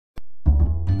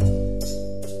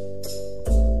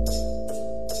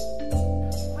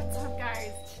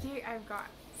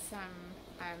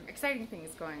exciting things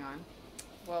going on.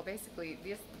 Well, basically,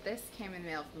 this came in the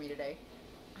mail for me today.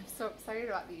 I'm so excited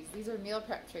about these. These are meal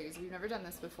prep trays. We've never done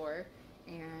this before,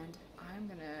 and I'm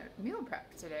gonna meal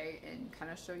prep today and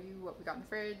kind of show you what we got in the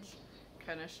fridge,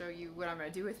 kind of show you what I'm gonna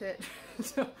do with it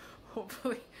to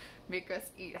hopefully make us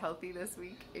eat healthy this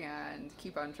week and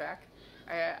keep on track.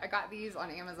 I got these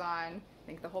on Amazon. I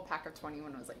think the whole pack of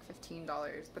 21 was like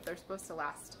 $15, but they're supposed to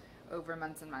last over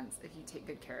months and months if you take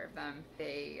good care of them.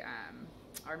 They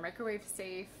are microwave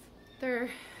safe. They're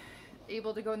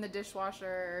able to go in the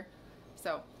dishwasher.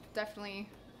 So definitely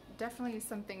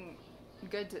something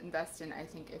good to invest in, I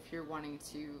think, if you're wanting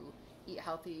to eat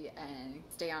healthy and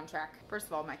stay on track. First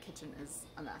of all, my kitchen is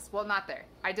a mess. Well, not there.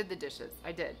 I did the dishes.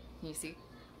 I did. You see?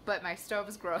 But my stove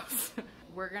is gross.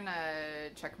 We're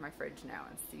gonna check my fridge now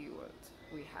and see what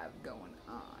we have going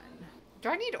on. Do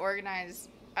I need to organize?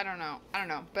 I don't know.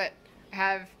 But I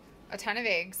have a ton of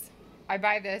eggs. I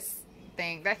buy this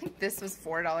thing. I think this was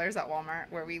 $4 at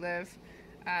Walmart where we live.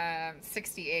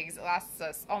 60 eggs. It lasts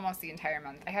us almost the entire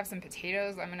month. I have some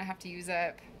potatoes I'm gonna have to use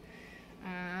up.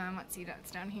 Let's see,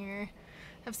 that's down here.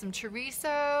 I have some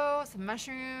chorizo, some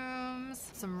mushrooms,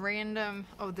 some random,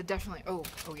 oh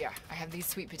yeah, I have these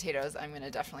sweet potatoes I'm gonna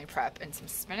definitely prep, and some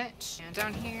spinach. And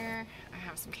down here, I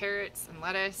have some carrots and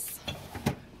lettuce.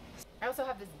 I also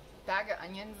have this bag of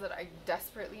onions that I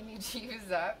desperately need to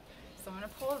use up, so I'm gonna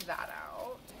pull that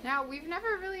out. Now, we've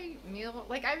never really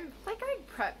I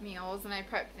prep meals and I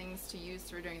prep things to use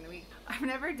for during the week. I've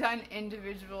never done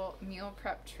individual meal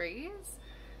prep trays.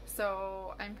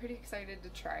 So I'm pretty excited to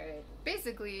try it.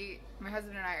 Basically, my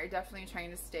husband and I are definitely trying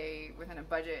to stay within a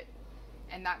budget,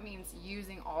 and that means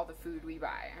using all the food we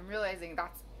buy. I'm realizing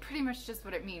that's pretty much just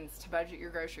what it means to budget your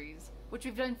groceries, which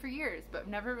we've done for years, but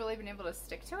never really been able to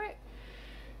stick to it.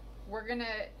 We're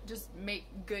gonna just make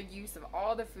good use of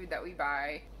all the food that we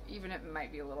buy, even if it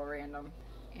might be a little random,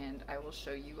 and I will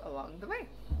show you along the way.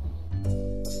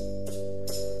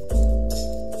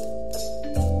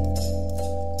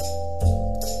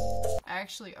 I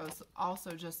actually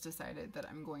also just decided that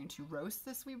I'm going to roast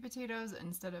the sweet potatoes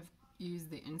instead of use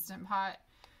the Instant Pot,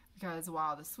 because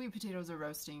while the sweet potatoes are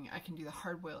roasting, I can do the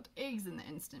hard-boiled eggs in the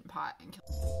Instant Pot and kill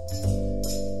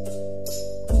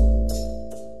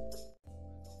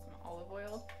some olive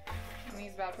oil in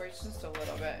these bad boys, just a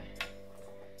little bit,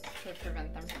 to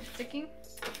prevent them from sticking.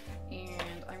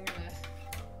 And I'm gonna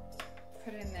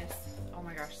put in this, oh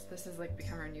my gosh, this has like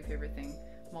become our new favorite thing,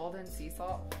 Maldon sea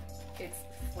salt. It's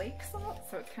flake salt,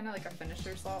 so it's kind of like a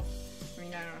finisher salt. I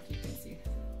mean, I don't know if you can see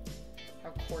how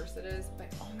coarse it is,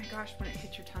 but oh my gosh, when it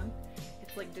hits your tongue,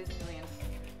 it's like Disneyland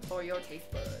for your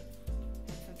taste buds.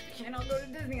 And since we can't all go to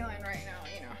Disneyland right now,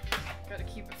 you know, gotta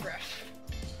keep it fresh.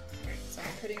 Alright, so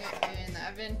I'm putting it in the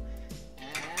oven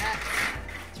at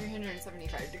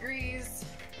 375 degrees.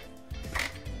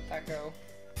 Let that go.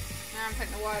 Now I'm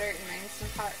putting the water in my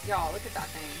Instant Pot. Y'all, look at that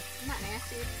thing. Isn't that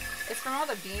nasty? It's from all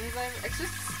the beans it's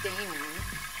just staining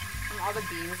from all the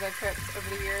beans I've cooked over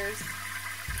the years.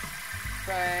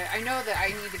 But I know that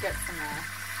I need to get some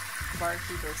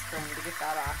barkeeper scrum to get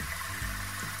that off.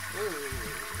 Ooh.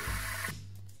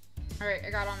 Alright, I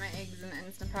got all my eggs in the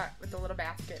Instant Pot with a little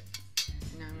basket.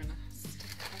 Now I'm gonna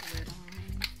stick the lid on.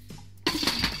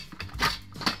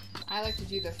 I like to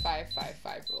do the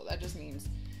 5-5-5 rule. That just means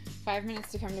 5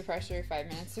 minutes to come to pressure, 5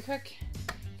 minutes to cook,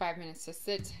 5 minutes to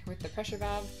sit with the pressure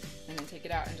valve, and then take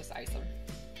it out and just ice them.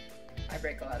 I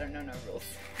break a lot of no-no rules,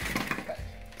 but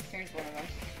here's one of them.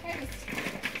 I just,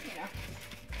 you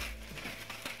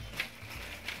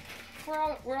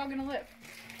know, we're all gonna live.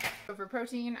 So for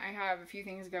protein, I have a few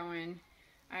things going.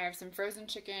 I have some frozen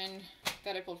chicken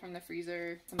that I pulled from the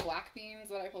freezer, some black beans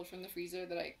that I pulled from the freezer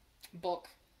that I bulk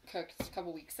cooked a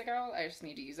couple weeks ago. I just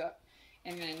need to use up,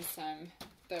 and then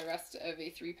the rest of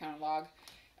a 3-pound log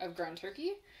of ground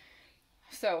turkey.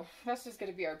 So that's just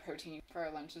going to be our protein for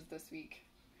our lunches this week.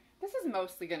 This is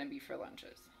mostly going to be for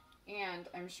lunches, and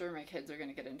I'm sure my kids are going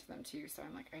to get into them too, so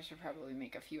I'm like, I should probably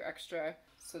make a few extra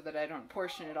so that I don't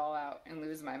portion it all out and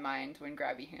lose my mind when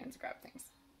grabby hands grab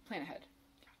things. Plan ahead.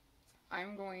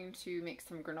 I'm going to make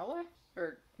some granola,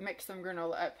 or mix some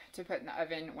granola up to put in the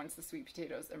oven once the sweet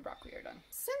potatoes and broccoli are done.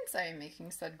 Since I am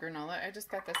making said granola, I just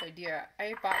got this idea.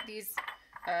 I bought these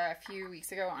a few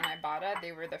weeks ago on Ibotta.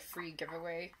 They were the free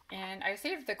giveaway, and I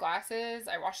saved the glasses.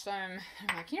 I washed them,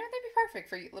 and I'm like, you know, they'd be perfect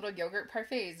for little yogurt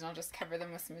parfaits, and I'll just cover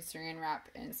them with some saran wrap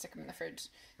and stick them in the fridge.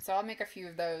 So I'll make a few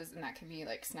of those, and that can be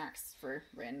like snacks for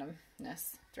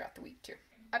randomness throughout the week too.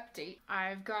 Update,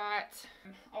 I've got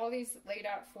all these laid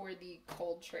out for the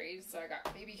cold trays. So I got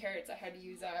baby carrots I had to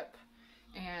use up,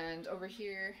 and over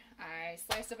here I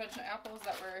sliced a bunch of apples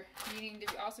that were needing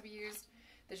to also be used,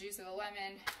 the juice of the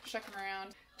lemon, shook them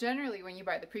around, Generally, when you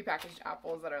buy the prepackaged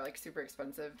apples that are like super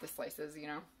expensive, the slices, you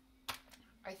know,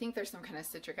 I think there's some kind of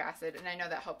citric acid, and I know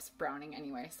that helps browning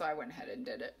anyway, so I went ahead and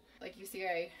did it. Like you see,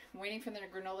 I'm waiting for the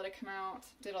granola to come out,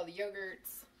 did all the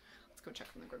yogurts. Let's go check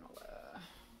on the granola.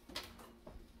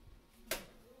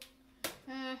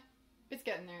 It's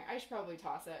getting there. I should probably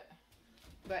toss it.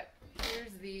 But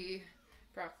here's the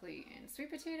broccoli and sweet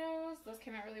potatoes. Those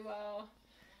came out really well.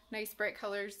 Nice bright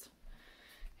colors.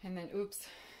 And then, oops,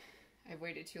 I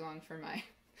waited too long for my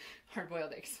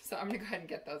hard-boiled eggs, so I'm gonna go ahead and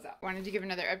get those out. Wanted to give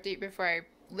another update before I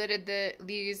put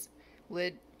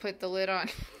the lid on,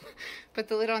 put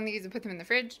the lid on these and put them in the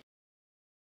fridge.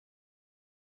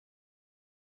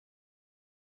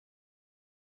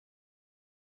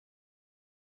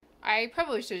 I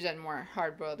probably should have done more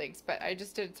hard-boiled eggs, but I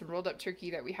just did some rolled up turkey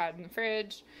that we had in the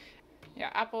fridge. Yeah,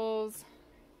 apples.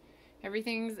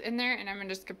 Everything's in there, and I'm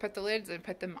just gonna put the lids and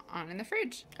put them on in the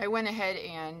fridge. I went ahead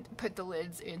and put the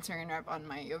lids and saran wrap on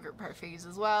my yogurt parfaits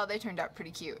as well. They turned out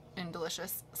pretty cute and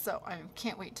delicious, so I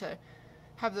can't wait to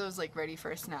have those like ready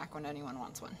for a snack when anyone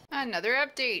wants one. Another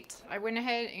update. I went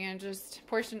ahead and just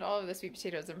portioned all of the sweet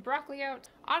potatoes and broccoli out.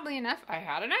 Oddly enough, I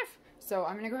had enough, so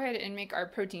I'm gonna go ahead and make our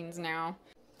proteins now.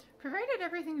 Provided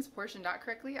everything's portioned out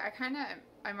correctly,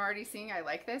 I'm already seeing I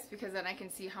like this because then I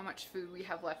can see how much food we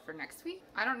have left for next week.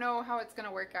 I don't know how it's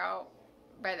gonna work out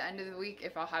by the end of the week,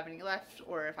 if I'll have any left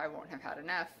or if I won't have had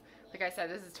enough. Like I said,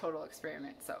 this is a total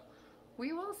experiment, so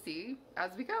we will see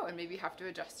as we go and maybe have to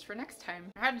adjust for next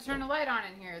time. I had to turn the light on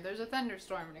in here. There's a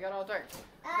thunderstorm and it got all dark.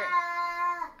 Okay,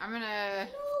 I'm gonna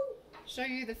show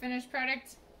you the finished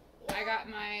product.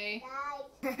 I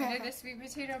did the sweet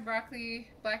potato, broccoli,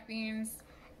 black beans,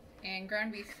 and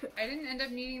ground beef. I didn't end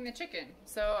up needing the chicken,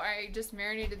 so I just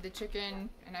marinated the chicken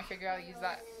and I figure I'll use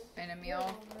that in a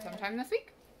meal sometime this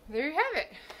week. There you have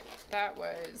it. That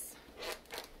was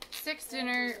 6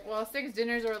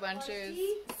 dinners or lunches,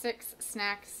 6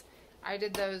 snacks. I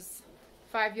did those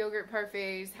 5 yogurt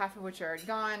parfaits, half of which are already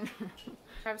gone.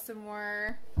 Have some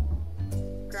more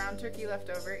ground turkey left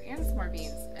over and some more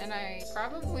beans, and I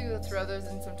probably will throw those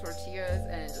in some tortillas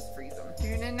and just freeze them.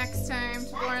 Tune in next time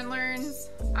to Lauren Learns.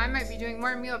 I might be doing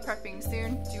more meal prepping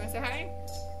soon. Do you want to say hi?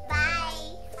 Bye.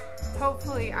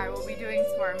 Hopefully I will be doing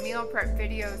some more meal prep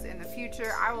videos in the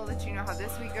future. I will let you know how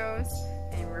this week goes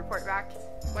and report back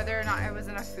whether or not it was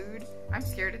enough food. I'm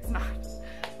scared it's not.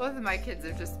 Both of my kids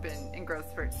have just been in growth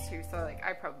spurts too, so like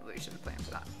I probably should have planned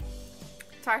for that.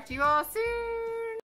 Talk to you all soon.